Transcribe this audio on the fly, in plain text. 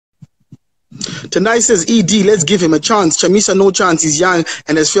Tendai says, ED, let's give him a chance. Chamisa, no chance. He's young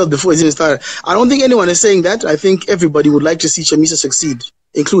and has failed before he's even started. I don't think anyone is saying that. I think everybody would like to see Chamisa succeed,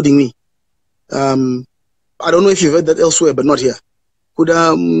 including me. I don't know if you've heard that elsewhere, but not here.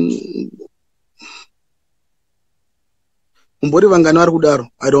 Kuda,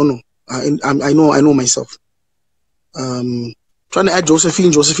 I don't know. I know myself. Trying to add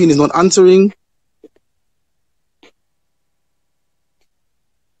Josephine. Josephine is not answering.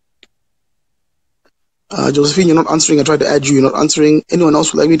 Josephine, you're not answering. I tried to add you. You're not answering. Anyone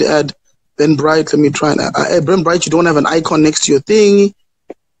else would like me to add? Ben Bright, let me try and add. Ben Bright, you don't have an icon next to your thing.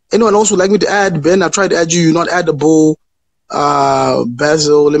 Anyone else would like me to add? Ben, I tried to add you. You're not addable.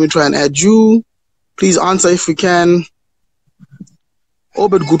 Basil, let me try and add you. Please answer if we can.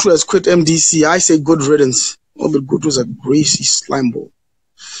 Obed Gutu has quit MDC. I say good riddance. Obed Gutu is a greasy slime ball.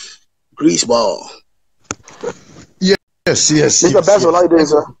 Grease ball. Yes. Mr. Basil, how are you doing,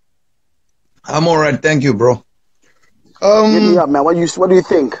 sir? I'm all right, thank you, bro. Hit me up, man. What do you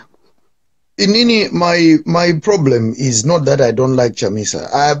think? Inini, my problem is not that I don't like Chamisa.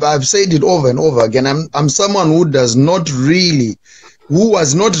 I've said it over and over again. I'm someone who was not really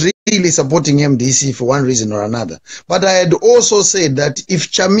supporting MDC for one reason or another. But I had also said that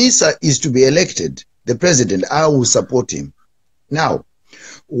if Chamisa is to be elected the president, I will support him. Now,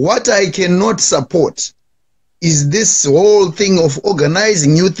 what I cannot support is this whole thing of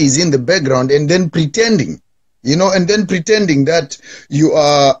organizing youths in the background and then pretending, that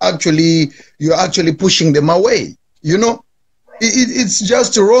you're actually pushing them away. It's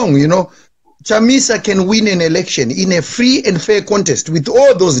just wrong. Chamisa can win an election in a free and fair contest with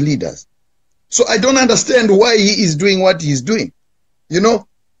all those leaders. So I don't understand why he is doing what he's doing.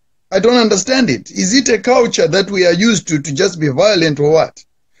 I don't understand it. Is it a culture that we are used to just be violent or what?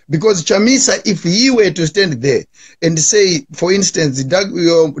 Because Chamisa, if he were to stand there and say, for instance,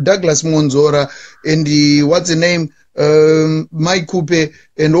 Douglas Monzora and what's the name, Mike Coupe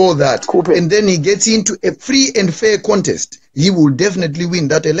and all that, and then he gets into a free and fair contest, he will definitely win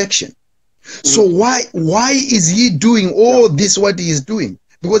that election. So why is he doing all this, what he is doing?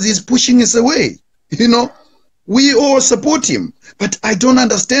 Because he's pushing us away. We all support him. But I don't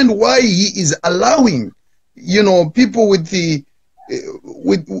understand why he is allowing, people with the...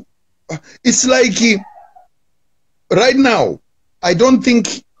 it's like right now I don't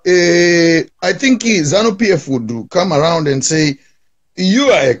think I think ZANU-PF would come around and say you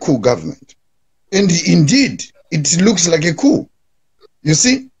are a coup government, and indeed it looks like a coup. You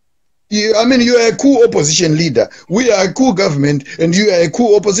see, you are a coup opposition leader, we are a coup government, and you are a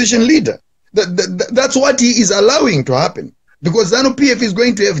coup opposition leader. That's what he is allowing to happen, because ZANU-PF is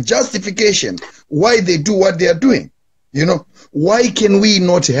going to have justification why they do what they are doing. Why can we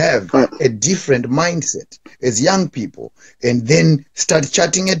not have a different mindset as young people and then start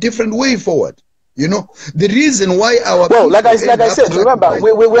chatting a different way forward? The reason why our like I said, remember,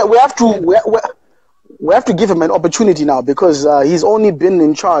 we have to give him an opportunity now, because he's only been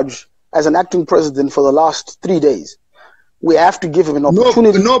in charge as an acting president for the last 3 days. We have to give him an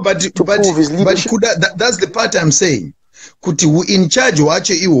opportunity to prove his leadership. But that's the part I'm saying. Kuti in charge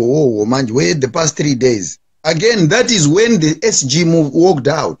the past 3 days. Again, that is when the SG move walked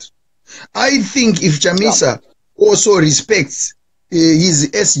out. I think if Chamisa also respects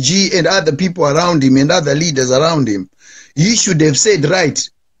his SG and other people around him and other leaders around him, he should have said, right,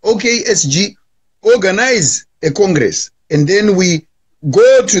 okay, SG, organize a Congress, and then we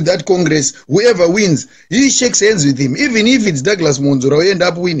go to that Congress, whoever wins, he shakes hands with him, even if it's Douglas Monzora, we end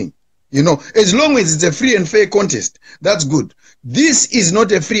up winning. As long as it's a free and fair contest, that's good. This is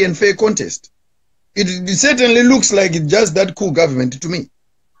not a free and fair contest. It certainly looks like it's just that coup government to me.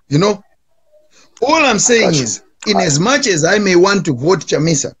 All I'm saying is, in as much as I may want to vote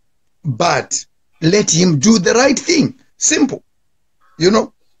Chamisa, but let him do the right thing. Simple.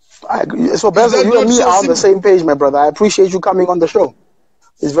 I agree. So Basil, you and me are on the same page, my brother. I appreciate you coming on the show.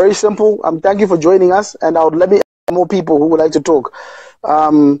 It's very simple. Thank you for joining us, and let me more people who would like to talk.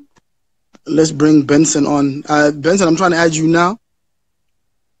 Let's bring Benson on. Benson, I'm trying to add you now.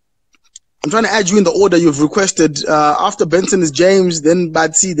 I'm trying to add you in the order you've requested. After Benson is James, then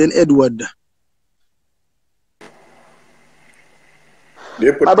Batsy, then Edward.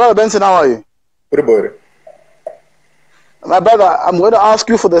 My brother Benson, how are you? My brother, I'm going to ask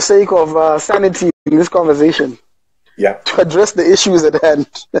you for the sake of sanity in this conversation. Yeah. To address the issues at hand.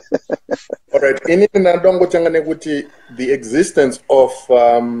 All right. The existence of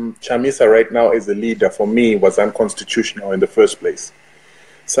Chamisa right now as a leader for me was unconstitutional in the first place.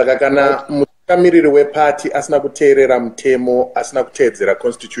 Sakakana mutamiriri weparty asina kuteerera mutemo, asina kuteedzera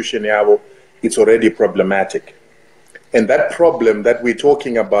constitution yavo, it's already problematic. And that problem that we're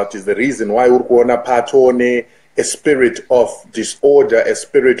talking about is the reason why Urkuona Patone, a spirit of disorder, a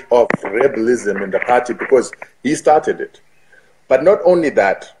spirit of rebellism in the party, because he started it. But not only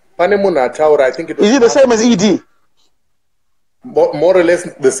that, Panemuna Taura, I think it was... Is it the same as ED? More or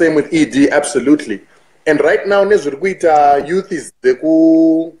less the same with ED, absolutely. And right now, Nezurguita youth is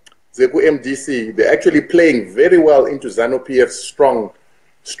Zeku MDC. They're actually playing very well into ZANU-PF's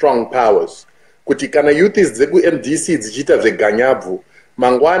strong powers. Kuti kana youth is Zeku MDC dzichita zveganyavu.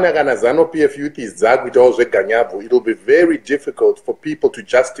 Mangwana kana ZANU-PF youth is zakuitawo zveganyavu. It will be very difficult for people to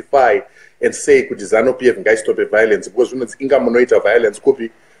justify and say kuti ZANU-PF ngaistop violence because when it's inga munoita violence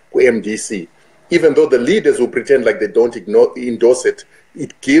kupi ku MDC. Even though the leaders will pretend like they don't endorse it,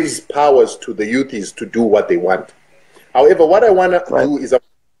 it gives powers to the youths to do what they want. However, what I want to do is a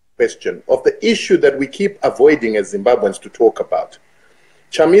question of the issue that we keep avoiding as Zimbabweans to talk about.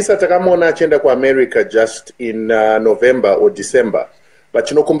 Chamisa takamona achenda ku America just in November or December, but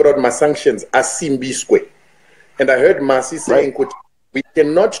chinokumbura kuti sanctions asimbiswe. And I heard Masi saying we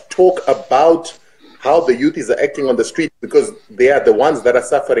cannot talk about how the youth is acting on the street because they are the ones that are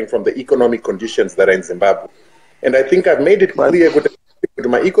suffering from the economic conditions that are in Zimbabwe. And I think I've made it clear that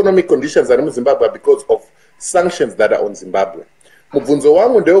my economic conditions are in Zimbabwe because of sanctions that are on Zimbabwe. Mubvunzo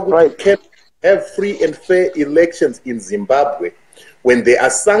wangu ndewokuti can have free and fair elections in Zimbabwe when there are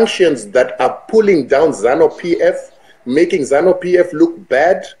sanctions that are pulling down ZANU-PF, making ZANU-PF look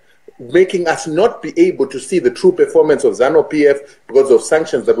bad, making us not be able to see the true performance of ZANU-PF because of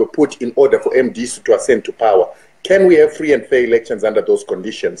sanctions that were put in order for MDC to ascend to power. Can we have free and fair elections under those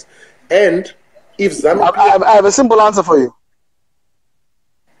conditions? And if ZANU-PF... I have a simple answer for you.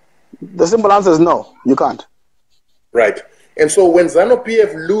 The simple answer is no, you can't. Right. And so when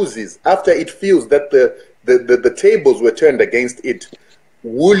ZANU-PF loses, after it feels that the tables were turned against it,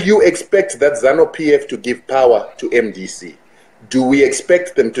 will you expect that ZANU-PF to give power to MDC? Do we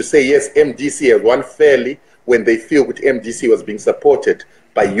expect them to say, yes, MDC has won fairly when they feel that MDC was being supported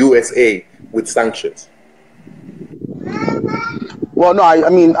by USA with sanctions? Well, no, I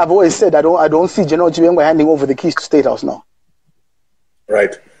mean, I've always said I don't see General Chiwenga handing over the keys to State House now.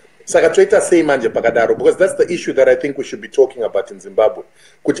 Right. Because that's the issue that I think we should be talking about in Zimbabwe.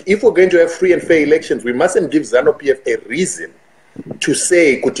 If we're going to have free and fair elections, we mustn't give ZANU-PF a reason to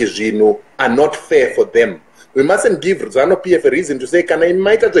say kuti zvino are not fair for them. We mustn't give ZANU-PF a reason to say kana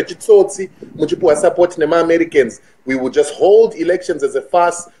imaita zvechitsotsi muchipuwa support nema Americans. We will just hold elections as a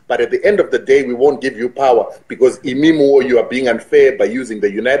farce, but at the end of the day we won't give you power because imimuo you are being unfair by using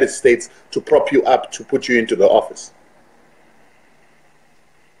the United States to prop you up to put you into the office.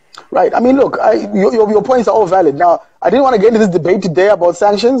 Right. I mean, look, your points are all valid. Now, I didn't want to get into this debate today about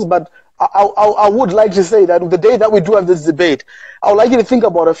sanctions, but I would like to say that the day that we do have this debate, I would like you to think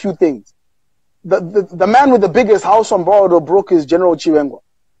about a few things. The man with the biggest house on borrowed or broke is General Chiwenga.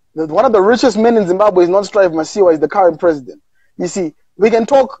 One of the richest men in Zimbabwe is not Strive Masiwa, is the current president. You see, we can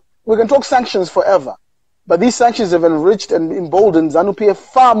talk sanctions forever, but these sanctions have enriched and emboldened ZANU-PF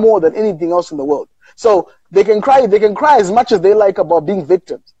far more than anything else in the world. So they can cry as much as they like about being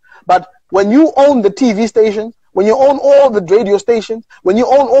victims. But when you own the TV stations, when you own all the radio stations, when you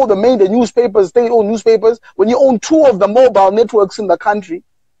own all the main newspapers, state-owned newspapers, when you own 2 of the mobile networks in the country,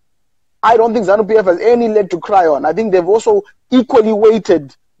 I don't think ZANU-PF has any leg to cry on. I think they've also equally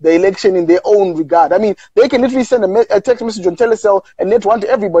weighted the election in their own regard. I mean, they can literally send a text message on Telecel and net one to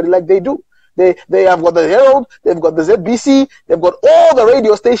everybody like they do. They have got the Herald, they've got the ZBC, they've got all the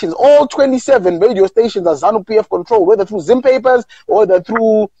radio stations, all 27 radio stations are ZANU-PF controlled, whether through Zim Papers or whether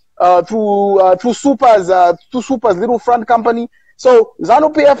through Super's little front company. So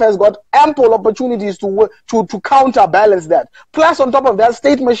ZANU-PF has got ample opportunities to counterbalance that. Plus, on top of that,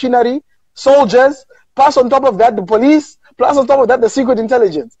 state machinery, soldiers. Plus, on top of that, the police. Plus, on top of that, the secret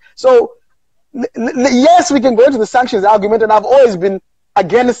intelligence. So, yes, we can go into the sanctions argument, and I've always been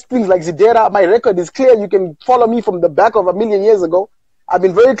against things like Zidera. My record is clear. You can follow me from the back of 1,000,000 years ago. I've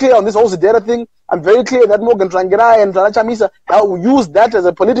been very clear on this whole Zidera thing. I'm very clear that Morgan Tsvangirai and Rana Chamisa used that as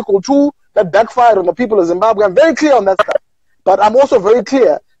a political tool that backfired on the people of Zimbabwe. I'm very clear on that stuff. But I'm also very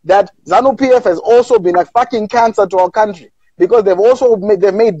clear that ZANU-PF has also been a fucking cancer to our country because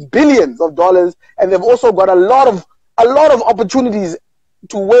they've made billions of dollars and they've also got a lot of opportunities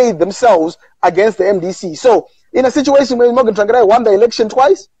to weigh themselves against the MDC. So in a situation where Morgan Tsvangirai won the election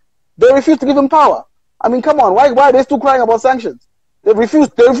twice, they refused to give him power. I mean, come on, why are they still crying about sanctions? They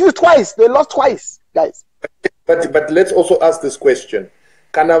refused twice. They lost twice, guys. But let's also ask this question.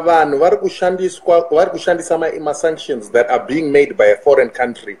 Kanavan, vari sanctions that are being made by a foreign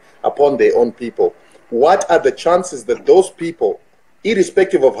country upon their own people. What are the chances that those people,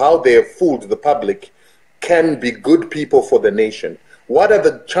 irrespective of how they have fooled the public, can be good people for the nation? What are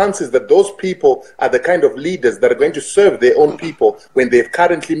the chances that those people are the kind of leaders that are going to serve their own people when they've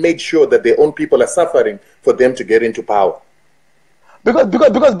currently made sure that their own people are suffering for them to get into power?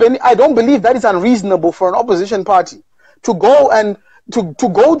 Because Benny, I don't believe that is unreasonable for an opposition party to go and to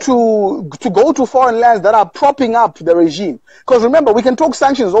go to foreign lands that are propping up the regime. Because remember, we can talk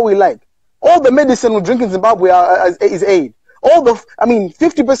sanctions all we like. All the medicine we drink in Zimbabwe is aid. 50%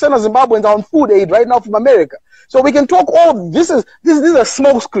 of Zimbabweans are on food aid right now from America. So we can talk all this is a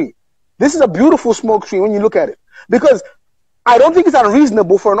smoke screen. This is a beautiful smoke screen when you look at it. Because I don't think it's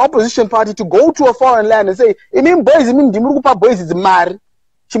unreasonable for an opposition party to go to a foreign land and say, boys is mad.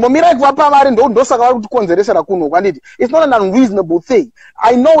 It's not an unreasonable thing.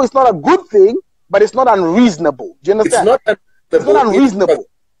 I know it's not a good thing, but it's not unreasonable. Do you understand? It's not unreasonable.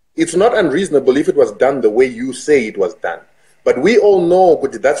 It's not unreasonable if it was done the way you say it was done. But we all know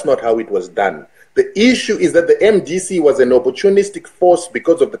that that's not how it was done. The issue is that the MDC was an opportunistic force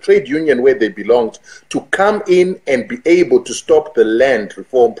because of the trade union where they belonged to come in and be able to stop the land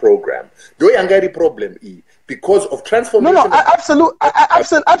reform program. The Angari problem is because of transformation. No,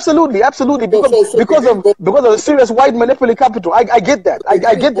 absolutely. Because of the serious white monopoly capital. I get that.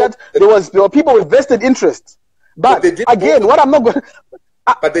 I get that there were people with vested interests. But again, what I'm not going.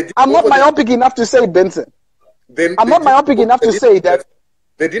 I'm not myopic enough to say, Benson. I'm not myopic enough to say that.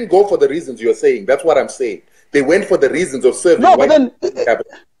 They didn't go for the reasons you're saying. That's what I'm saying. They went for the reasons of serving. No, but then,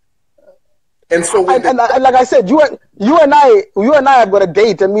 and so, and like I said, you and I have got a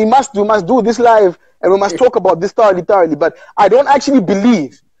date, and we must do this live, and we must talk about this thoroughly. But I don't actually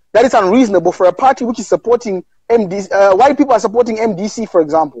believe that it's unreasonable for a party which is supporting MDC. White people are supporting MDC, for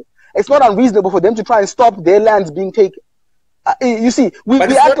example. It's not unreasonable for them to try and stop their lands being taken. You see, we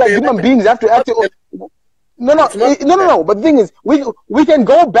act like human beings have to act. No. But the thing is, we can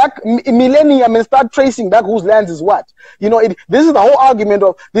go back millennium and start tracing back whose lands is what. This is the whole argument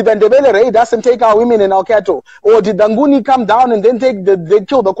of did the Ndebele raid us and take our women and our cattle, or did the Nguni come down and then they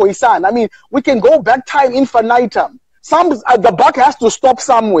kill the Khoisan? I mean, we can go back time infinitum. The buck has to stop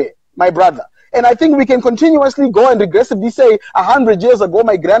somewhere, my brother. And I think we can continuously go and regressively say 100 years ago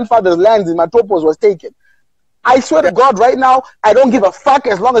my grandfather's lands in Matopos was taken. I swear to God, right now, I don't give a fuck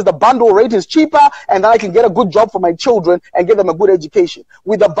as long as the bundle rate is cheaper and I can get a good job for my children and give them a good education.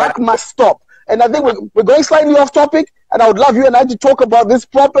 The buck must stop. And I think we're going slightly off topic, and I would love you and I to talk about this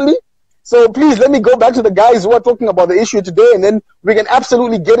properly. So please let me go back to the guys who are talking about the issue today, and then we can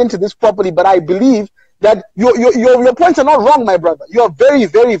absolutely get into this properly. But I believe that your points are not wrong, my brother. You are very,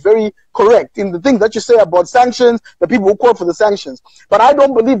 very, very correct in the things that you say about sanctions, the people who call for the sanctions. But I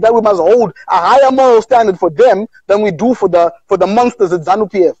don't believe that we must hold a higher moral standard for them than we do for the monsters at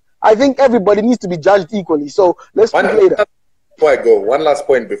ZANU-PF. I think everybody needs to be judged equally. So let's speak later. Before I go, one last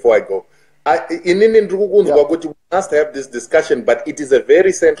point before I go. We must have this discussion, but it is a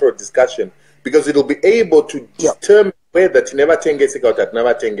very central discussion because it will be able to determine whether Tineva Tengesi or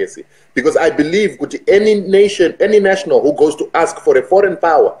Tatnava Tengesi. Because I believe any nation, any national who goes to ask for a foreign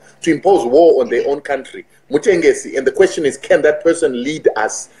power to impose war on their own country, Mutengesi, and the question is, can that person lead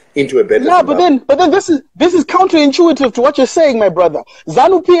us into a better Zimbabwe? But then this is counterintuitive to what you're saying, my brother.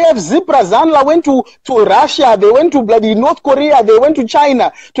 ZANU-PF, Zipra, Zanla went to Russia, they went to bloody North Korea, they went to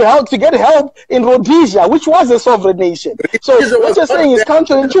China to get help in Rhodesia, which was a sovereign nation. So what you're saying is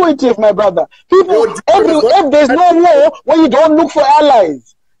counterintuitive, my brother. People, if there's no war, when you don't look for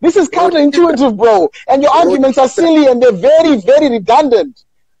allies. This is counterintuitive, bro. And your arguments are silly and they're very, very redundant.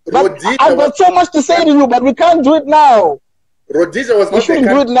 But I've got so much to say to you, but we can't do it now. Rhodesia was not We shouldn't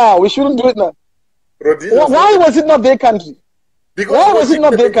do it now. Why was it not their country? Why was it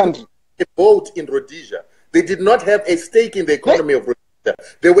not their country? A vote in Rhodesia. They did not have a stake in the economy of Rhodesia.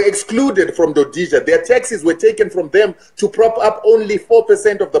 They were excluded from Rhodesia. Their taxes were taken from them to prop up only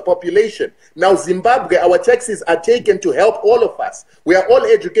 4% of the population. Now Zimbabwe, our taxes are taken to help all of us. We are all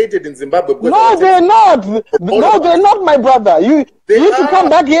educated in Zimbabwe. No, they're not. No, they're not, my brother. You need to come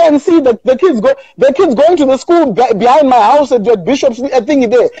back here and see the kids going to the school behind my house at Bishop's thingy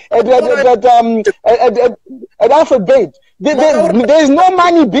there at Alfred Bate. There's no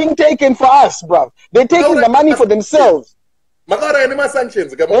money being taken for us, bro. They're taking the money for themselves.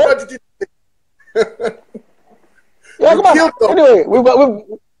 Sanctions. Anyway,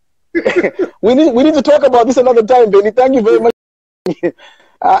 we need to talk about this another time, Benny. Thank you very much.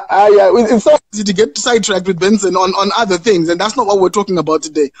 It's so easy to get sidetracked with Benson on other things, and that's not what we're talking about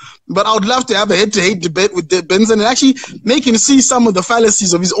today. But I would love to have a head-to-head debate with Benson and actually make him see some of the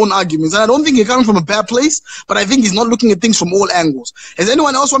fallacies of his own arguments. And I don't think he's coming from a bad place, but I think he's not looking at things from all angles. Has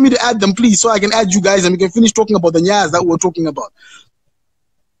anyone else want me to add them, please, so I can add you guys and we can finish talking about the nyas that we're talking about?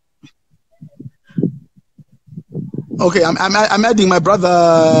 Okay, I'm adding my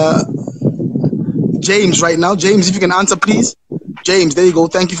brother James right now. James, if you can answer, please. James, there you go.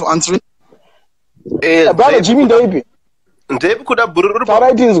 Thank you for answering. Brother Jimmy David.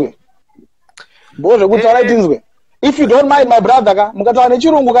 If you don't mind, my brother,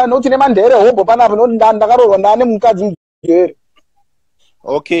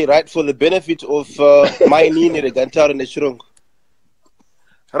 okay, right, for the benefit of my nini regantaro nechirungu.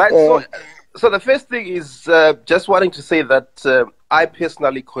 Right, so the first thing is just wanting to say that I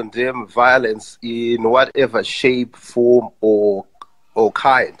personally condemn violence in whatever shape, form, or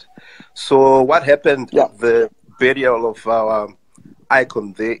kind. So what happened at the burial of our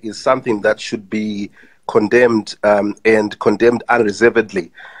icon there is something that should be condemned and condemned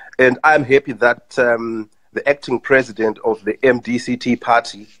unreservedly. And I'm happy that the acting president of the MDCT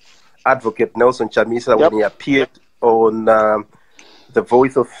party, Advocate Nelson Chamisa, when he appeared on The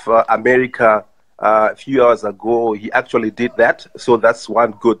Voice of America a few hours ago, he actually did that. So that's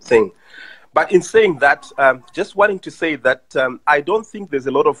one good thing. But in saying that, just wanting to say that I don't think there's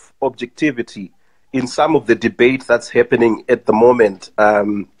a lot of objectivity in some of the debate that's happening at the moment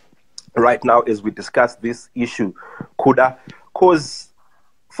right now as we discuss this issue, Kuda. Because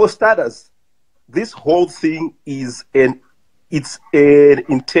for starters, this whole thing is an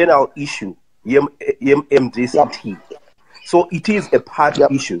internal issue, MDCT. So it is a party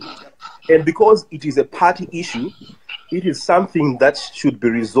issue. And because it is a party issue, it is something that should be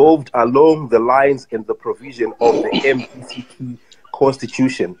resolved along the lines and the provision of the MDCT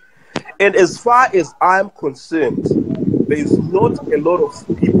constitution. And as far as I'm concerned, there is not a lot of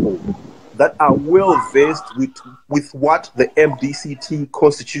people that are well versed with what the MDCT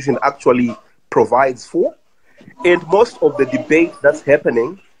constitution actually provides for. And most of the debate that's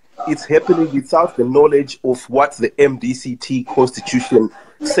happening, it's happening without the knowledge of what the MDCT constitution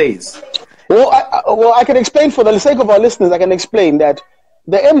says. Well, I can explain for the sake of our listeners, I can explain that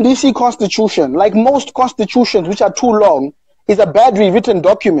the MDC constitution, like most constitutions which are too long, is a badly written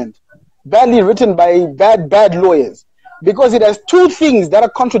document, badly written by bad lawyers, because it has two things that are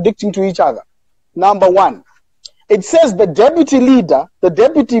contradicting to each other. Number one, it says the deputy leader, the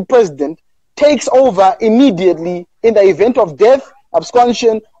deputy president, takes over immediately in the event of death,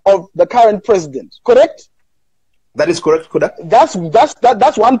 absconsion of the current president. Correct? That is correct, Kuda.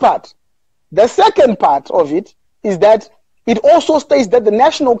 That's one part. The second part of it is that it also states that the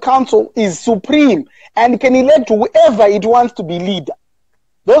National Council is supreme and can elect whoever it wants to be leader.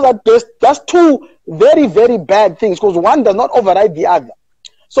 That's two very, very bad things, because one does not override the other.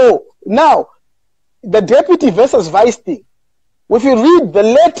 So now, the deputy versus vice thing, if you read the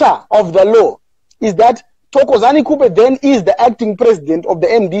letter of the law, is that Thokozani Kupe then is the acting president of the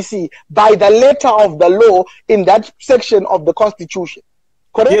MDC by the letter of the law in that section of the constitution.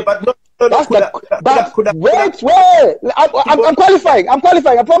 Correct? Yeah, but wait. I'm qualifying.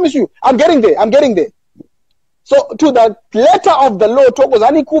 I promise you. I'm getting there. So to the letter of the law,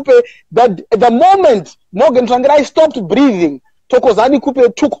 Thokozani Kupe, the moment Morgan Tsvangirai stopped breathing, Thokozani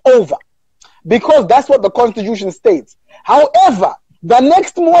Kupe took over, because that's what the constitution states. However, the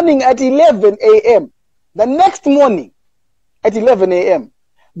next morning at 11 a.m., the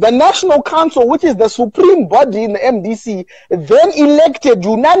National Council, which is the supreme body in the MDC, then elected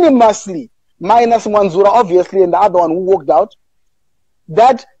unanimously, minus Manzura, obviously, and the other one who walked out,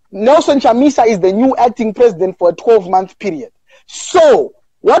 that Nelson Chamisa is the new acting president for a 12-month period. So,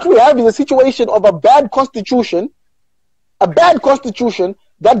 what we have is a situation of a bad constitution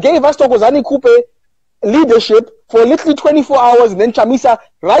that gave us Thokozani Kupe leadership for literally 24 hours, and then Chamisa,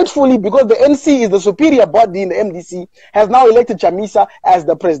 rightfully, because the NC is the superior body in the MDC, has now elected Chamisa as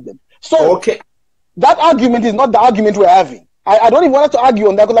the president. So, that argument is not the argument we're having. I don't even want to argue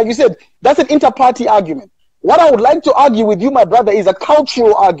on that, because like you said, that's an inter-party argument. What I would like to argue with you, my brother, is a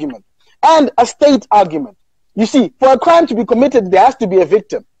cultural argument and a state argument. You see, for a crime to be committed, there has to be a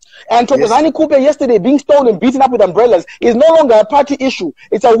victim. And Thokozani Kupe yesterday being stoned and beaten up with umbrellas is no longer a party issue.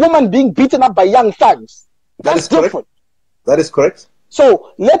 It's a woman being beaten up by young thugs. That's different. That is correct.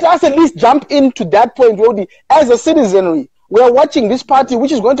 So let us at least jump into that point, Rodi. As a citizenry, we are watching this party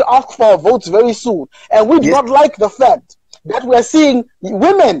which is going to ask for our votes very soon. And we do not like the fact that we are seeing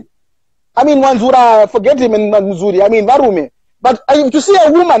women. I mean, Wanzura, forget him and Manzuri. I mean, Varume. But to see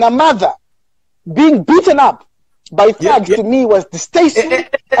a woman, a mother, being beaten up by thugs to me was distasteful.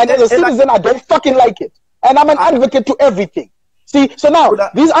 And as a citizen, I don't fucking like it. And I'm an advocate to everything. See, so now,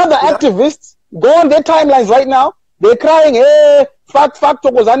 these other activists go on their timelines right now. They're crying, hey, fuck,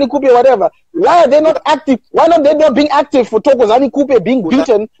 Thokozani Kupe, whatever. Why are they not active? Why not they not being active for Thokozani Kupe being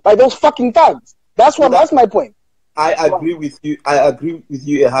beaten by those fucking thugs? That's my point. I agree with you. I agree with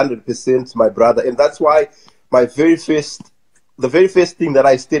you 100%, my brother. And that's why the very first thing that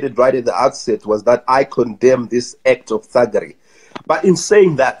I stated right at the outset was that I condemn this act of thuggery. But in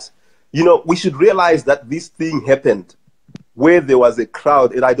saying that, you know, we should realize that this thing happened where there was a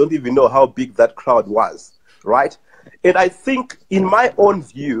crowd, and I don't even know how big that crowd was, right? And I think, in my own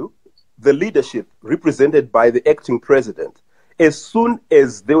view, the leadership represented by the acting president, as soon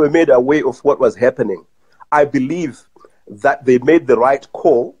as they were made aware of what was happening, I believe that they made the right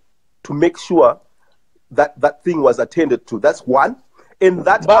call to make ssure that that thing was attended to. That's one. And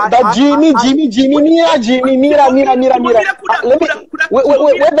that Jimmy, Mira. Let me,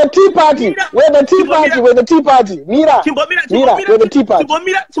 we're the Tea Party. We're the Tea Party. Mira, we're the Tea Party.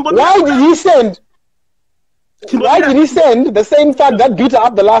 Why did he send the same thug that beat her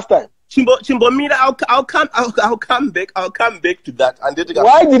up the last time? Mira, I'll come back to that.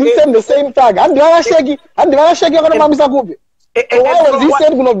 Why did he send the same thug? Why was he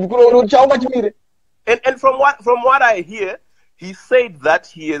sent? And from what I hear, he said that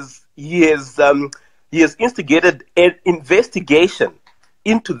he has instigated an investigation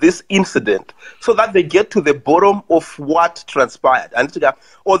into this incident so that they get to the bottom of what transpired. And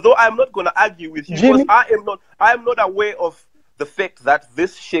although I'm not going to argue with you, because I am not aware of the fact that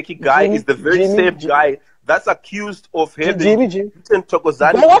this shaky guy is the very same guy that's accused of having beaten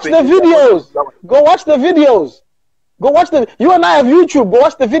Thokozani. Go watch the videos. Go watch the. You and I have YouTube. Go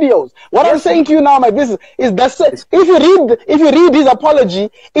watch the videos. What I'm saying to you now, my business, is that if you read his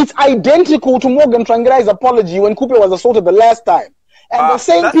apology, it's identical to Morgan Tsvangirai's apology when Kupe was assaulted the last time. And the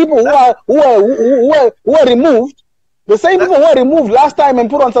same people who are removed, the same people who were removed last time and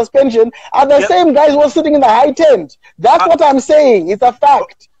put on suspension are the same guys who are sitting in the high tent. That's what I'm saying. It's a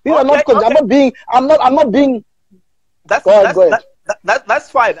fact. These are not. I'm not being. That's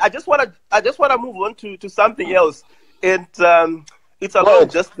fine. I just want to move on to something else. And it's along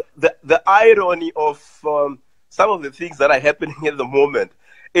just the irony of some of the things that are happening at the moment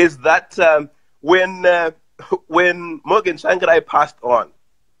is that when Morgan Tsvangirai passed on,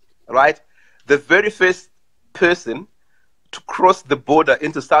 right, the very first person to cross the border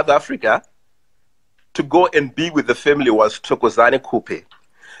into South Africa to go and be with the family was Thokozani Kupe.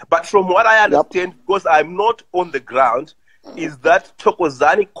 But from what I understand, because I'm not on the ground, is that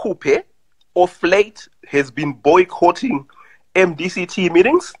Thokozani Kupe of late has been boycotting MDCT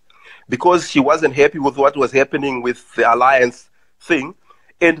meetings because she wasn't happy with what was happening with the alliance thing,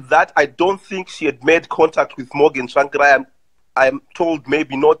 and that I don't think she had made contact with Morgan Tsvangirai. I'm told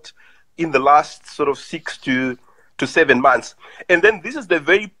maybe not in the last sort of 6 to 7 months. And then this is the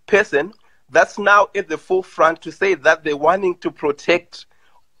very person that's now at the forefront to say that they're wanting to protect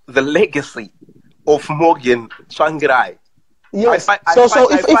the legacy of Morgan Tsvangirai. Yes.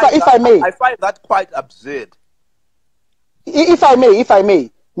 If I may, I find that quite absurd. If I may,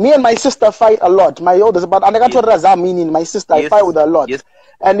 me and my sister fight a lot. My oldest, but my sister, I fight with her a lot. Yes.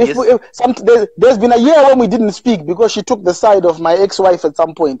 And there's been a year when we didn't speak because she took the side of my ex-wife at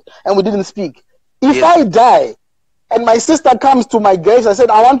some point, and we didn't speak. If I die, and my sister comes to my grave, I said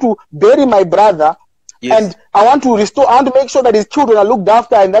I want to bury my brother. And I want to restore. I want to make sure that his children are looked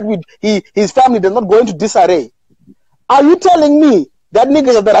after, and that his family does not go into disarray. Are you telling me that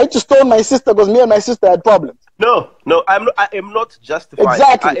niggas have the right to stone my sister because me and my sister had problems? No, I am not justifying.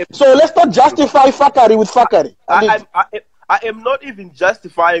 Exactly. So let's not justify fuckery with fuckery. I am not even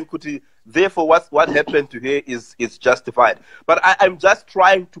justifying Kuti. Therefore, what happened to her is justified. But I am just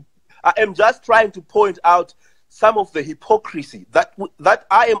trying to point out some of the hypocrisy that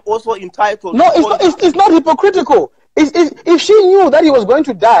I am also entitled. No, it's not hypocritical. If she knew that he was going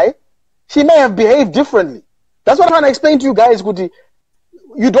to die, she may have behaved differently. That's what I'm trying to explain to you guys, Kuti.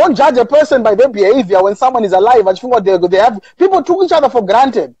 You don't judge a person by their behavior when someone is alive. I think what they have. People took each other for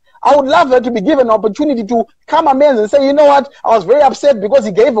granted. I would love her to be given an opportunity to come amends and say, you know what, I was very upset because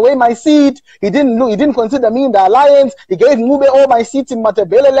he gave away my seat. He didn't consider me in the alliance. He gave Ngube all my seats in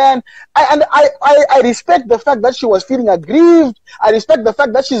Matabeleland. I respect the fact that she was feeling aggrieved. I respect the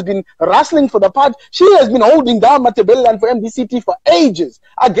fact that she's been wrestling for the part. She has been holding down Matabeleland for MDCT for ages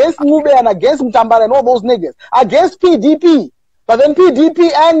against Ngube and against Mtambara and all those niggas, against PDP. But then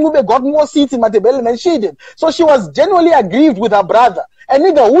PDP and Ngube got more seats in Matabeleland than she did. So she was genuinely aggrieved with her brother, a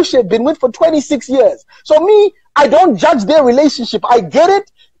nigga who she had been with for 26 years. So me, I don't judge their relationship. I get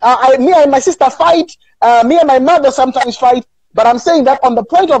it. Me and my sister fight. Me and my mother sometimes fight. But I'm saying that on the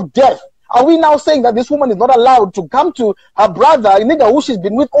point of death, are we now saying that this woman is not allowed to come to her brother, a nigga who she's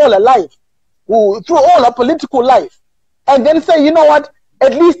been with all her life, through all her political life, and then say, you know what,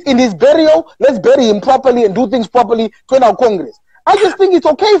 at least in his burial, let's bury him properly and do things properly to our Congress. I just think it's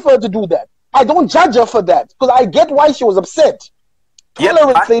okay for her to do that. I don't judge her for that because I get why she was upset.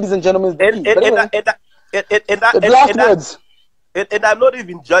 Tolerance, ladies and gentlemen. And I'm not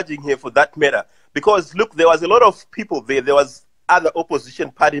even judging here for that matter, because look, there was a lot of people there. There was other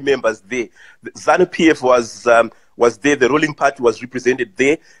opposition party members there. ZANU-PF was there. The ruling party was represented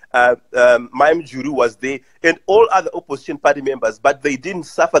there. Maim Juru was there, and all other opposition party members, but they didn't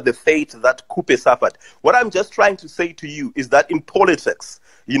suffer the fate that Kupe suffered. What I'm just trying to say to you is that in politics,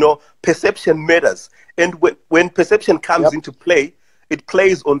 perception matters. And when perception comes into play, it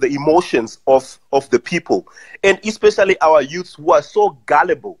plays on the emotions of the people, and especially our youths who are so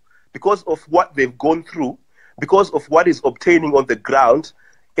gullible because of what they've gone through, because of what is obtaining on the ground,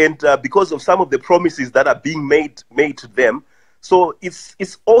 and because of some of the promises that are being made to them. So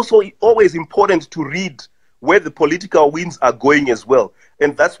it's also always important to read where the political winds are going as well,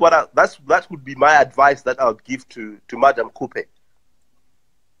 and that would be my advice that I would give to Madam Kupe.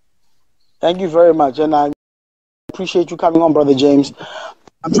 Thank you very much, and I appreciate you coming on, Brother James.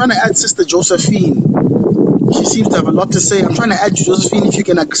 I'm trying to add Sister Josephine. She seems to have a lot to say. I'm trying to add you, Josephine. If you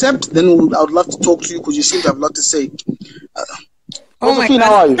can accept, then I would love to talk to you because you seem to have a lot to say. Josephine,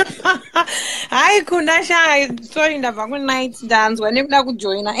 how are you? Hi, Kundasha. Sorry, the night dance.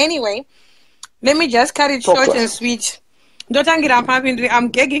 Anyway, let me just cut it short and sweet. I'm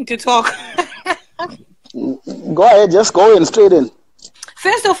gagging to talk. Go ahead, just go in, straight in.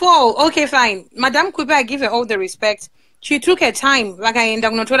 First of all, okay, fine. Madame Kupe, I give her all the respect. She took her time, like I end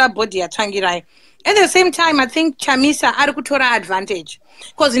up not body at Tsvangirai. At the same time, I think Chamisa Arukutora advantage.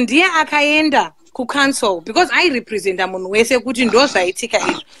 Because in dear Akaenda ku council, because I represent Amunwese Kutindosa Itika.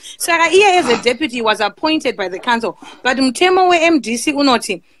 Sarah Ia as a deputy was appointed by the council. But Mtemowe MDC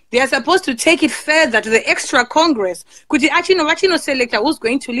Unoti, they are supposed to take it further to the extra Congress. Could you actually know selector who's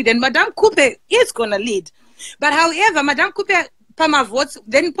going to lead? And Madame Kupe is gonna lead. But however, Madame Kupe Pama votes,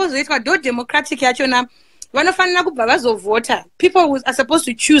 then pose it do democratic yachona. People are supposed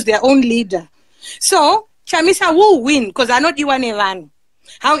to choose their own leader. So Chamisa will win because I not even one.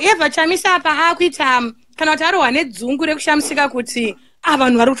 However, Chamisa apa kanataro ane dzungu rekushamsika kuti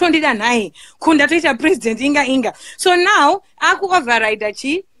avanhu vari kutondida naye kunda toita president inga. So now aku override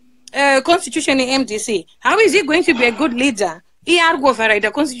constitution MDC. How is he going to be a good leader? He are override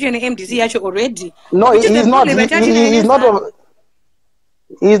the constitution MDC yacho already. No, he's not.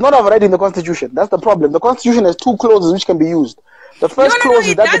 He's not overriding the constitution. That's the problem. The constitution has two clauses which can be used. The first clause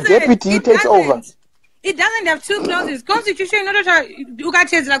is that the deputy takes over. It doesn't have two clauses. Constitution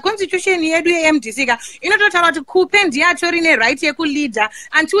ukachedzera constitution yedu yeMDC inototaura kuti Kupe ndiye atorine right yekuleader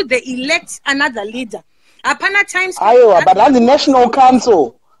until they elect another leader. Apana times. Aiwa, but on the national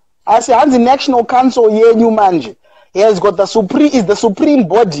council, I say on the national council yenyu manje. He has got the supreme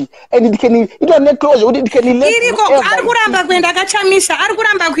body, and it don't need closure. It can elect. Arikuramba kuenda kachamisa.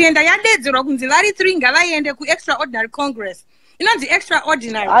 Arikuramba kuenda yadedzerwa kunzi vari 3 ngavaende ku extraordinary congress. You know the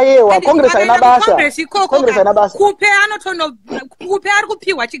extraordinary. Aiwa, congress haina basa. Congress haina basa. Kupe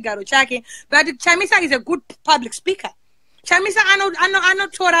arikupiwa chigaro chake, but Chamisa is a good public speaker. Chamisa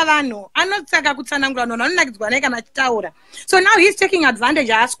anotora vanhu anotsaka kutsanangura vanhu vanonakidzwa naye kana achitaura. So now he's taking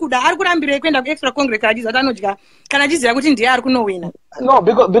advantage as Kuda arikurambira kuenda ku extra congress achiziva anodya kana achiziva kuti ndiye ari kunowina. No,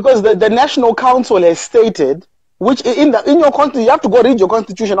 because the national council has stated, which in your constitution, you have to go read your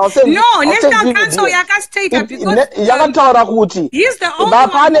constitution. National council yakastated because yakataura kuti he's the only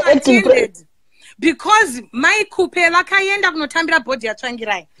one attended. Because my Kupe vakaenda kunotambira body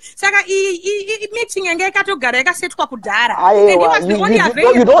yaTsvangirai. Saka meeting yanga yakatogara yakasetwa kudhara. And he was the only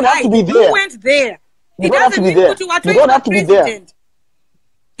available. You don't have to be there. Who went there? You don't have to be there. You don't have to be there.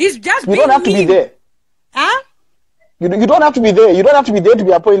 He's just You don't have to be there. Huh? You don't have to be there. You don't have to be there to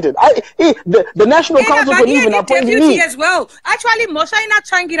be appointed. The National Council can even appoint me as well. Actually, Mosaina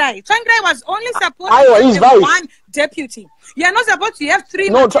Tsvangirai was only supposed to have one deputy. You are not supposed to have 3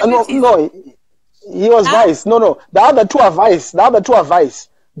 deputies. No. He was vice. No. The other two are vice.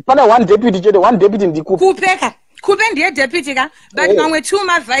 Pana one deputy in the Kupe. Kupe ndiye deputy ka, but mamwe 2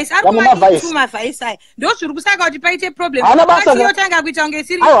 ma vice. Akuma 2 ma vice ai. Ndo zviri kusaka kuti paite problem. Party yotanga kuita unge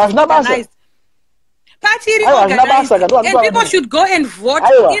siri organized. Party organized. And people should go and vote.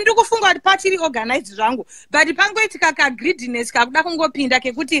 Indi kufunga kuti party organized zvangu. But pangoitika ka greediness kakuda kungopinda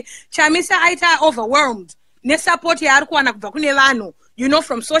kekuti Chamisa aita overwhelmed. Ne support yaari kuwana kubva kune vanhu. You know,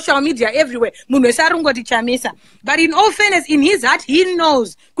 from social media everywhere. Chamisa. But in all fairness, in his heart, he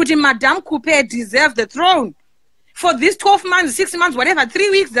knows kuti Madame Kupe deserves the throne. For these 12 months, 6 months, whatever, 3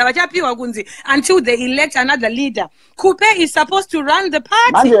 weeks, until they elect another leader. Kupe is supposed to run the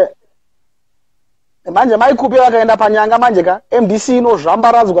party. Manje mai Kupe vakaenda panyanga manje ka MDC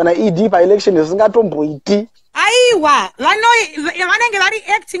inozvambaradzwa na ED pa election zvisingatomboiti. Aiwa, vanenge vari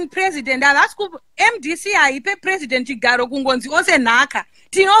acting president. That's MDC aipe president chigaro kungonzi ose nhaka.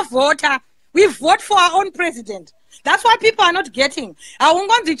 Tinovota We vote for our own president. That's what people are not getting.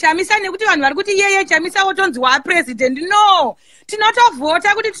 Aungonzi Chamisa nekuti vanhu vari kuti yeye Chamisa wotonzi wa president. No.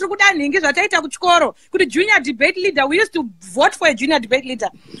 Tinotovhota kuti tiri kuda nhingi zvataita kuchikoro kuti junior debate leader. We used to vote for a junior debate leader.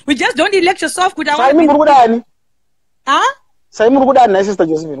 We just don't elect yourself kuti Simon Kuda, Sister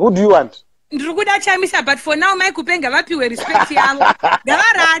Josephine. Who do you want? Ndrukuda Chamisa, but for now my kupenga vapiwe respect yavo.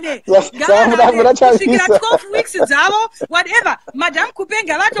 Gavarade. Kusvikira 12 weeks dzavo, whatever. Madam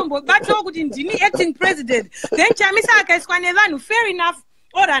Kupenga vato kuti ndini acting president. Then Chamisa akaiswa nevanhu, fair enough.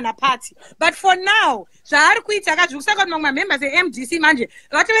 Or an party. But for now, zvaari kuita kazvikusa kuti mamwe members eMDC manje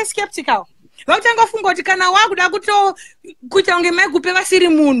vatove skeptical. Vakutanga funga kuti kana wakuda kuita kunge maikupe vasiri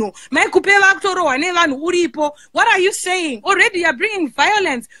munhu, maikupe vakutorohwa nevanhu uripo. What are you saying? Already you are bringing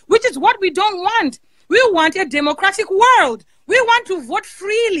violence, which is what we don't want. We want a democratic world. We want to vote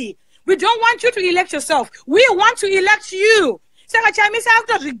freely. We don't want you to elect yourself. We want to elect you. Saka Chamisa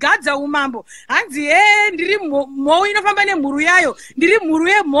akutozvigadza umambo. Hanzi ndiri mhou inofamba nemhuru yayo. Ndiri mhuru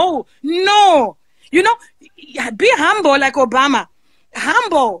yemhou. No. You know, be humble like Obama.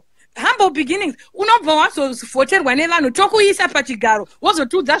 Humble beginnings. Unobva wazovoterwa nevanhu tokuisa pachigaro.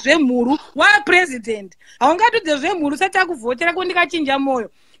 Wozotudza zvemhuru wapresident. Haungatudze zvemhuru sati akuvhotera kundikachinja moyo.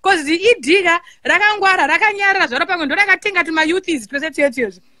 Because idhiga rakangwara rakanyarara zvaro pamwe ndorakatenga tumayouths twese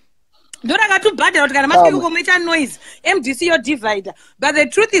tuyetuyezvo. Ndorakatubhadhara kuti kana masvika kugomuita noise MDC yo divider. But the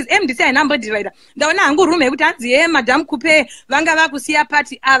truth is MDC a number divider. Ndaona hangu rume yekuti hanzi Madam Kupe vanga vakusiya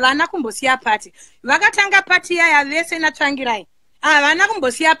party. Havana kumbosiya party. Vakatanga party yaya vese na Tsvangirai. Havana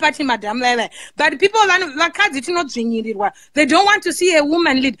kumbosiya party Madam Veve. But people vakadzi tinodzvinyirirwa. They don't want to see a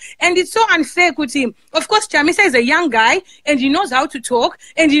woman lead. And it's so unfair kuti. Of course Chamisa is a young guy and he knows how to talk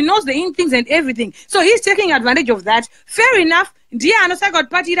and he knows the in things and everything. So he's taking advantage of that. Fair enough. Ndiye anosaka kuti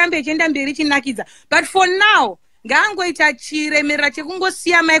party irambe ichienda mberi chinakidza. But for now, ngaangoita chiremerera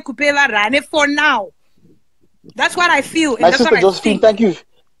chekungosiya maikupe varane for now. That's what I feel. My sister Josephine, thank you.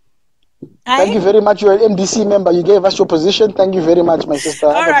 Thank you very much. You're an MDC member. You gave us your position. Thank you very much, my sister.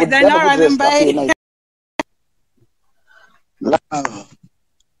 All right, then. All right, bye.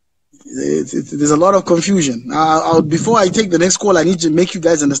 There's a lot of confusion. Before I take the next call, I need to make you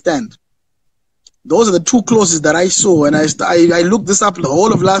guys understand. Those are the two clauses that I saw, and I looked this up the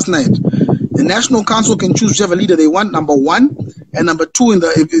whole of last night. The National Council can choose whichever leader they want, number one, and number two, in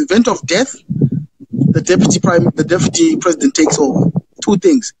the event of death, the deputy president takes over. Two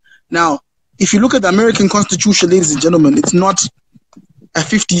things. Now, if you look at the American Constitution, ladies and gentlemen, it's not a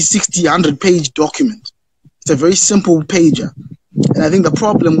 50, 60, 100-page document. It's a very simple pager. And I think the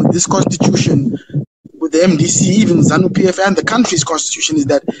problem with this constitution, with the MDC, even ZANU-PF and the country's constitution, is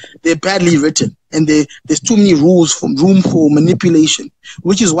that they're badly written and there's too many rules, room for manipulation,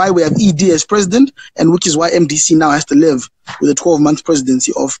 which is why we have ED as president and which is why MDC now has to live with a 12-month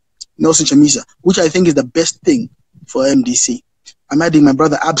presidency of Nelson Chamisa, which I think is the best thing for MDC. I'm adding my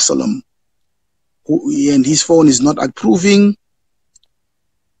brother Absalom, and his phone is not approving.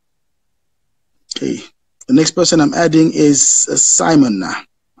 Okay. The next person I'm adding is Simon.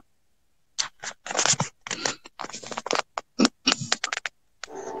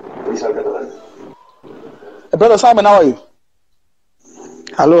 Brother Simon, how are you?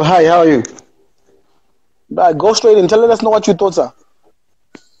 Hello, hi, how are you? Go straight in. Tell us know what your thoughts are.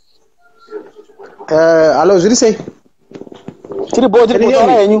 Hello, what did you say?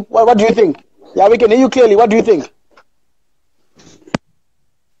 What do you think? Yeah, we can hear you clearly. What do you think?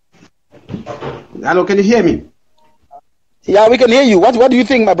 Hello, can you hear me? Yeah, we can hear you. What do you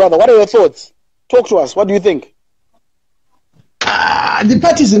think, my brother? What are your thoughts? Talk to us. What do you think? The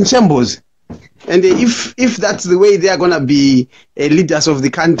party is in shambles. And if that's the way they are going to be leaders of the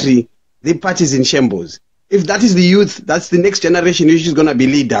country, the party is in shambles. If that is the youth, that's the next generation which is going to be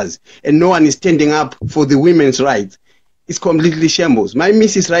leaders. And no one is standing up for the women's rights. It's completely shambles. My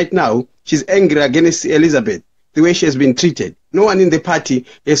missus right now, she's angry against Elizabeth, the way she has been treated. No one in the party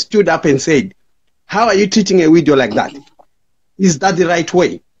has stood up and said, how are you treating a widow like that? Is that the right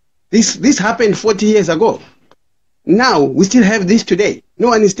way? This happened 40 years ago. Now, we still have this today. No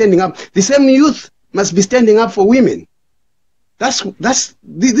one is standing up. The same youth must be standing up for women.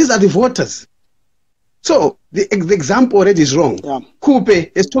 These are the voters. So, the example already is wrong. Yeah.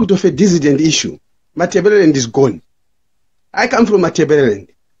 Kupe has talked of a dissident issue. Matabeleland is gone. I come from Matabeleland.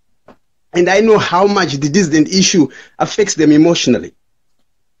 And I know how much the dissident issue affects them emotionally.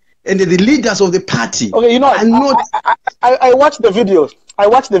 And the leaders of the party. Okay, you know, I watched the videos. I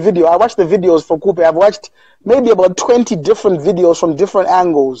watched the videos for Kupe. I've watched maybe about 20 different videos from different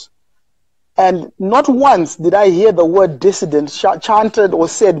angles. And not once did I hear the word dissident chanted or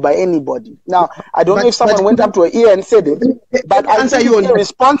said by anybody. Now, I don't know if someone went up to her ear and said it, but I think it's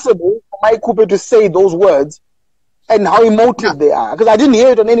irresponsible Mike Cooper to say those words and how emotive they are. Because I didn't hear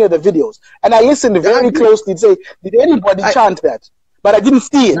it on any of the videos. And I listened very closely to say, did anybody chant that? But I didn't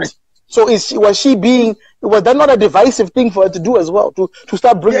see it. So was that not a divisive thing for her to do as well? To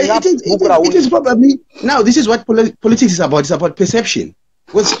start bringing up? It is probably, now this is what politics is about. It's about perception.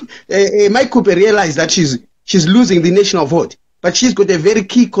 Because Mike Cooper realized that she's losing the national vote. But she's got a very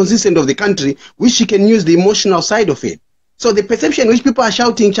key constituent of the country, which she can use the emotional side of it. So the perception which people are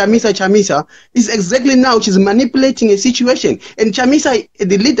shouting, Chamisa, Chamisa, is exactly now she's manipulating a situation. And Chamisa,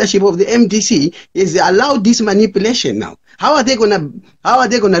 the leadership of the MDC, is allowed this manipulation now. How are they gonna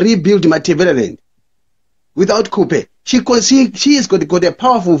rebuild Matabeleland without Coupe? She has got a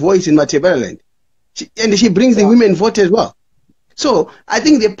powerful voice in Matabeleland. And she brings the women vote as well. So I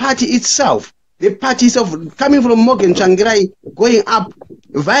think the party itself, coming from Morgan Tsvangirai, going up,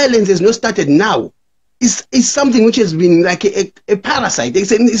 violence has not started now. It's something which has been like a parasite.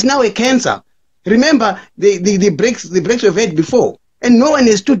 It's now a cancer. Remember the breaks we've had before, and no one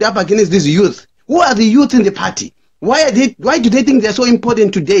has stood up against this youth. Who are the youth in the party? Why do they think they're so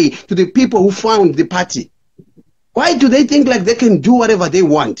important today to the people who found the party? Why do they think like they can do whatever they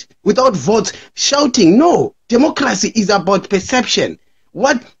want without votes shouting? No, democracy is about perception.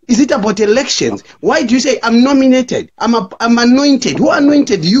 What is it about elections? Why do you say I'm nominated? I'm anointed. Who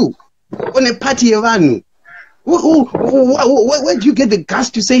anointed you? On a party Evanu. Where do you get the guts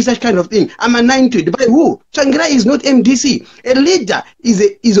to say such kind of thing? I'm anointed by who? Tsvangirai is not MDC. A leader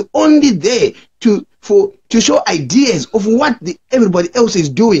is only there to show ideas of what everybody else is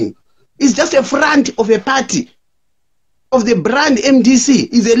doing. It's just a front of a party, of the brand MDC.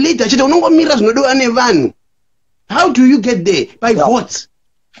 Is a leader. How do you get there? By votes.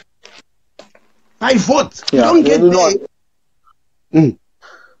 By votes. You don't get there.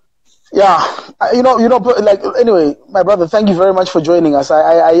 Anyway, my brother, thank you very much for joining us.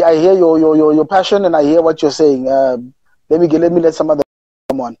 I hear your passion and I hear what you're saying. Let me let some other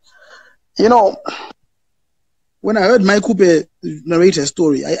come on. When I heard Mike Cooper narrate her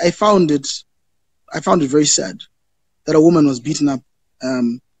story, I found it very sad that a woman was beaten up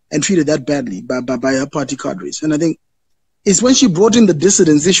and treated that badly by her party cadres. And I think it's when she brought in the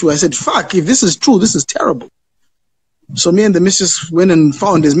dissidence issue, I said, fuck, if this is true, this is terrible. So me and the missus went and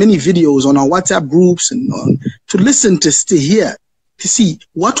found as many videos on our WhatsApp groups and to listen to hear, to see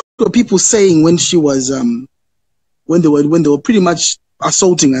what were people saying when she was when they were pretty much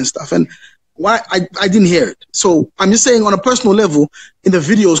assaulting and stuff. And why I didn't hear it. So I'm just saying on a personal level in the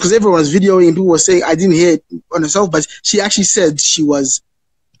videos, because everyone was videoing and people were saying I didn't hear it on herself, but she actually said she was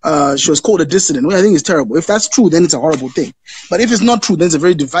called a dissident, which I think is terrible. If that's true, then it's a horrible thing. But if it's not true, then it's a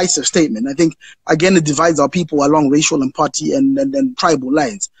very divisive statement. I think, again, it divides our people along racial and party and tribal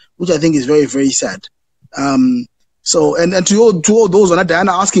lines, which I think is very, very sad. So, and to all those on that,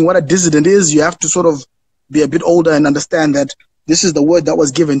 Diana asking what a dissident is, you have to sort of be a bit older and understand that this is the word that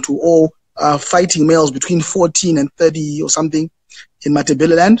was given to all fighting males between 14 and 30 or something in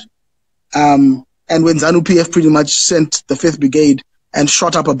Matabeleland. And when ZANU-PF pretty much sent the 5th Brigade and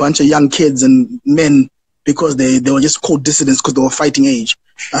shot up a bunch of young kids and men because they were just called dissidents because they were fighting age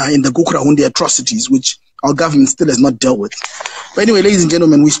in the Gukurahunde atrocities, which our government still has not dealt with. But anyway, ladies and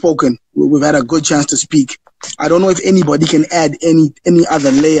gentlemen, we've spoken. We've had a good chance to speak. I don't know if anybody can add any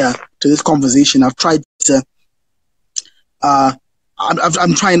other layer to this conversation. I've tried to.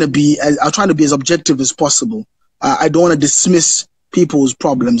 I'm trying to be as objective as possible. I don't want to dismiss people's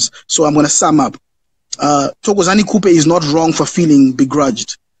problems, so I'm going to sum up. Thokozani Coupe is not wrong for feeling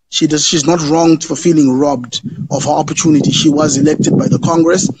begrudged. She's not wrong for feeling robbed of her opportunity. She was elected by the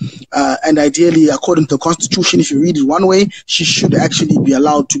Congress, and ideally, according to the Constitution, if you read it one way, she should actually be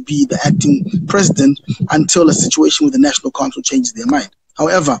allowed to be the acting president until a situation with the National Council changes their mind.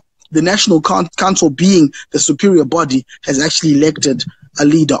 However, the National Council, being the superior body, has actually elected a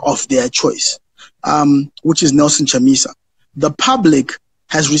leader of their choice, which is Nelson Chamisa. The public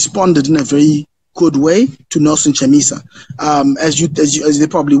has responded in a very good way to Nelson Chamisa, as they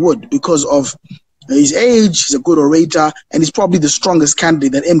probably would, because of his age. He's a good orator, and he's probably the strongest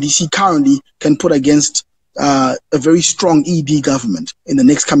candidate that MDC currently can put against a very strong ED government in the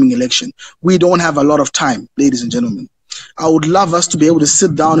next coming election. We don't have a lot of time, ladies and gentlemen. I would love us to be able to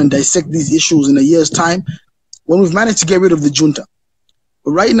sit down and dissect these issues in a year's time when we've managed to get rid of the junta.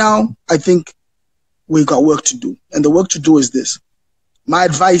 But right now, I think we've got work to do, and the work to do is this. My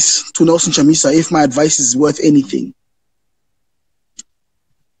advice to Nelson Chamisa, if my advice is worth anything,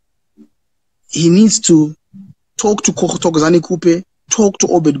 he needs to talk to Thokozani Coupe, talk to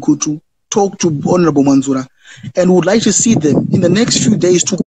Obed Gutu, talk to Honorable Manzura, and would like to see them in the next few days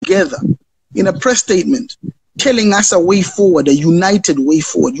together in a press statement, telling us a way forward, a united way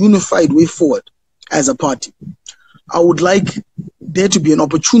forward, unified way forward as a party. I would like there to be an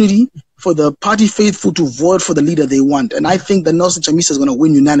opportunity for the party faithful to vote for the leader they want. And I think that Nelson Chamisa is going to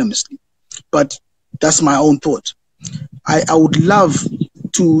win unanimously. But that's my own thought. I would love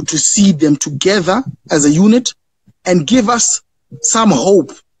to see them together as a unit and give us some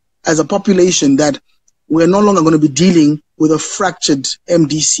hope as a population that we're no longer going to be dealing with a fractured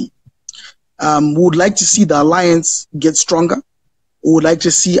MDC. We would like to see the alliance get stronger. We would like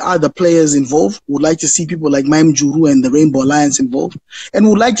to see other players involved. We would like to see people like Maim Juru and the Rainbow Alliance involved. And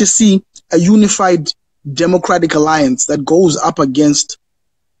we would like to see a unified democratic alliance that goes up against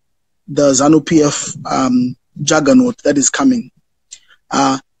the ZANU-PF juggernaut that is coming.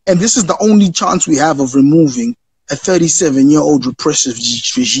 And this is the only chance we have of removing a 37-year-old repressive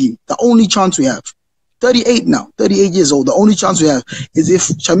regime. The only chance we have. 38 now, 38 years old. The only chance we have is if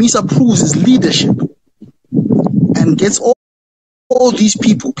Chamisa proves his leadership and gets all these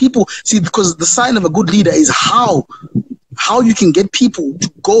people, see, because the sign of a good leader is how you can get people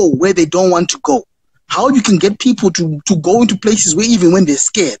to go where they don't want to go. How you can get people to go into places where even when they're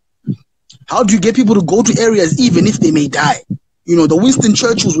scared. How do you get people to go to areas even if they may die? You know, the Winston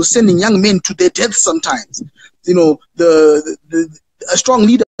Churchills were sending young men to their deaths sometimes. You know, a strong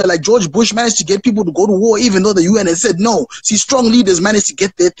leader like George Bush managed to get people to go to war even though the UN had said no. See, strong leaders managed to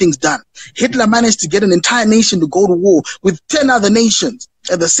get their things done. Hitler managed to get an entire nation to go to war with 10 other nations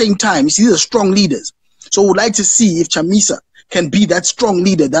at the same time. You see, these are strong leaders. So we'd like to see if Chamisa can be that strong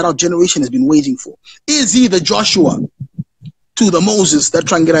leader that our generation has been waiting for. Is he the Joshua to the Moses that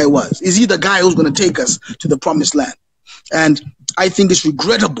Tsvangirai was? Is he the guy who's going to take us to the promised land? And I think it's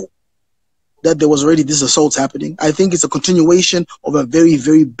regrettable that there was already this assault happening. I think it's a continuation of a very,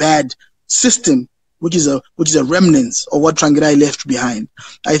 very bad system, which is a remnant of what Tsvangirai left behind.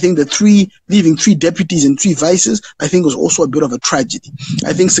 I think the leaving 3 deputies and 3 vices, I think was also a bit of a tragedy.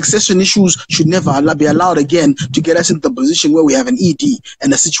 I think succession issues should never be allowed again to get us into the position where we have an ED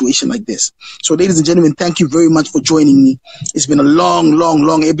and a situation like this. So ladies and gentlemen, thank you very much for joining me. It's been a long, long,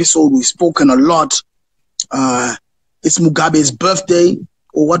 long episode. We've spoken a lot. It's Mugabe's birthday,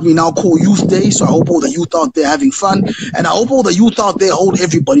 or what we now call Youth Day. So I hope all the youth out there are having fun. And I hope all the youth out there hold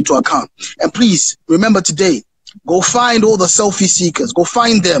everybody to account. And please, remember today, go find all the selfie seekers. Go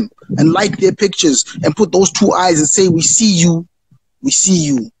find them and like their pictures and put those 2 eyes and say, we see you. We see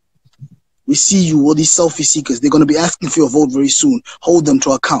you. We see you, all these selfie seekers. They're going to be asking for your vote very soon. Hold them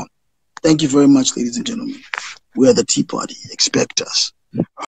to account. Thank you very much, ladies and gentlemen. We are the Tea Party. Expect us.